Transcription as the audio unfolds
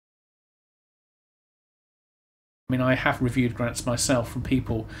I mean, I have reviewed grants myself from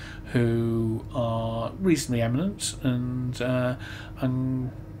people who are reasonably eminent and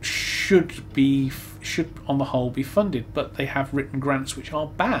should on the whole be funded, but they have written grants which are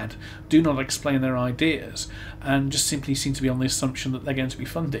bad, do not explain their ideas, and just simply seem to be on the assumption that they're going to be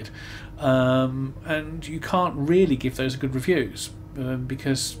funded. And you can't really give those good reviews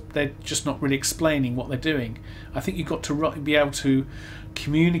because they're just not really explaining what they're doing. I think you've got to be able to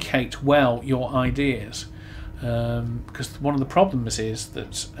communicate well your ideas. Because one of the problems is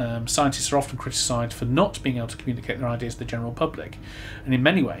that scientists are often criticised for not being able to communicate their ideas to the general public, and in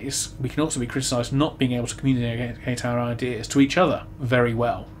many ways we can also be criticised not being able to communicate our ideas to each other very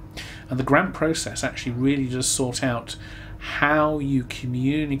well. And the grant process actually really does sort out how you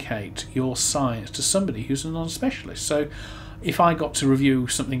communicate your science to somebody who's a non-specialist. So if I got to review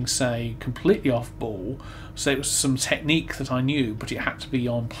something, say, completely off ball, say it was some technique that I knew but it had to be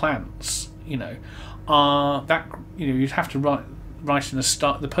on plants, you'd have to write in a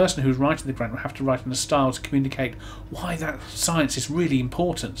style. The person who's writing the grant would have to write in a style to communicate why that science is really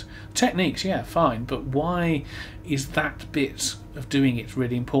important. Techniques, yeah, fine, but why is that bit of doing it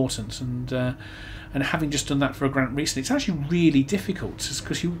really important? And having just done that for a grant recently, it's actually really difficult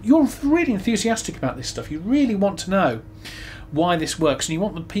because you're really enthusiastic about this stuff. You really want to know why this works, and you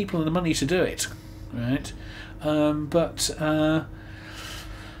want the people and the money to do it, right?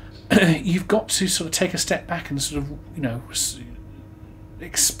 You've got to sort of take a step back and sort of,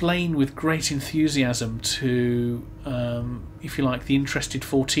 explain with great enthusiasm to, if you like, the interested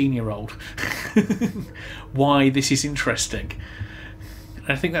 14-year-old why this is interesting. And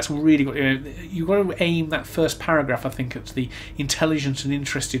I think that's really what you've got to aim that first paragraph, I think, at the intelligent and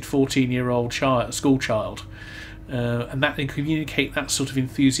interested 14-year-old school child, and that and communicate that sort of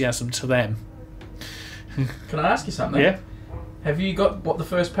enthusiasm to them. Can I ask you something? Yeah. Have you got what the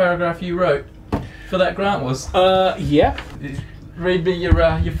first paragraph you wrote for that grant was? Yeah. Read me your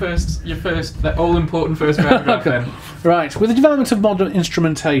first, that all-important first paragraph then. Right. With the development of modern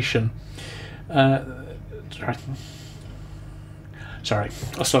instrumentation... Sorry,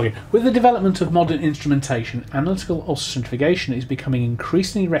 I'll start again. With the development of modern instrumentation, analytical ultracentrifugation is becoming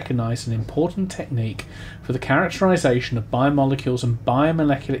increasingly recognised as an important technique for the characterisation of biomolecules and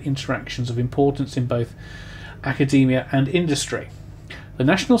biomolecular interactions of importance in both academia and industry. The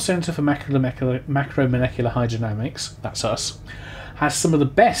National Centre for Macromolecular Hydrodynamics, that's us, has some of the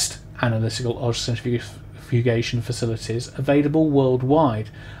best analytical ultracentrifugation facilities available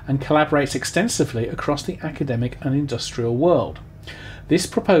worldwide and collaborates extensively across the academic and industrial world. This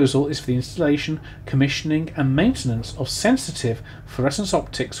proposal is for the installation, commissioning and maintenance of sensitive fluorescence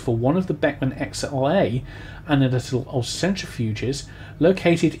optics for one of the Beckman XLA analytical ultracentrifuges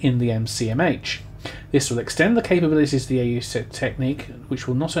located in the MCMH. This will extend the capabilities of the AUC technique, which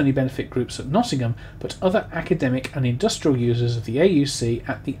will not only benefit groups at Nottingham, but other academic and industrial users of the AUC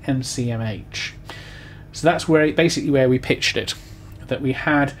at the MCMH. So that's basically where we pitched it, that we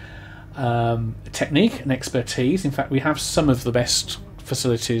had technique and expertise. In fact, we have some of the best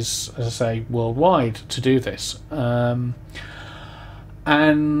facilities, as I say, worldwide to do this, and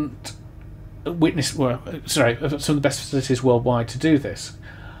some of the best facilities worldwide to do this.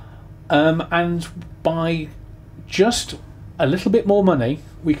 And by just a little bit more money,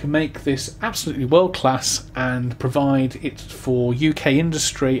 we can make this absolutely world-class and provide it for UK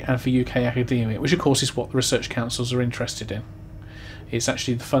industry and for UK academia, which of course is what the research councils are interested in. It's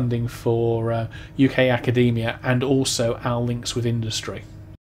actually the funding for UK academia and also our links with industry.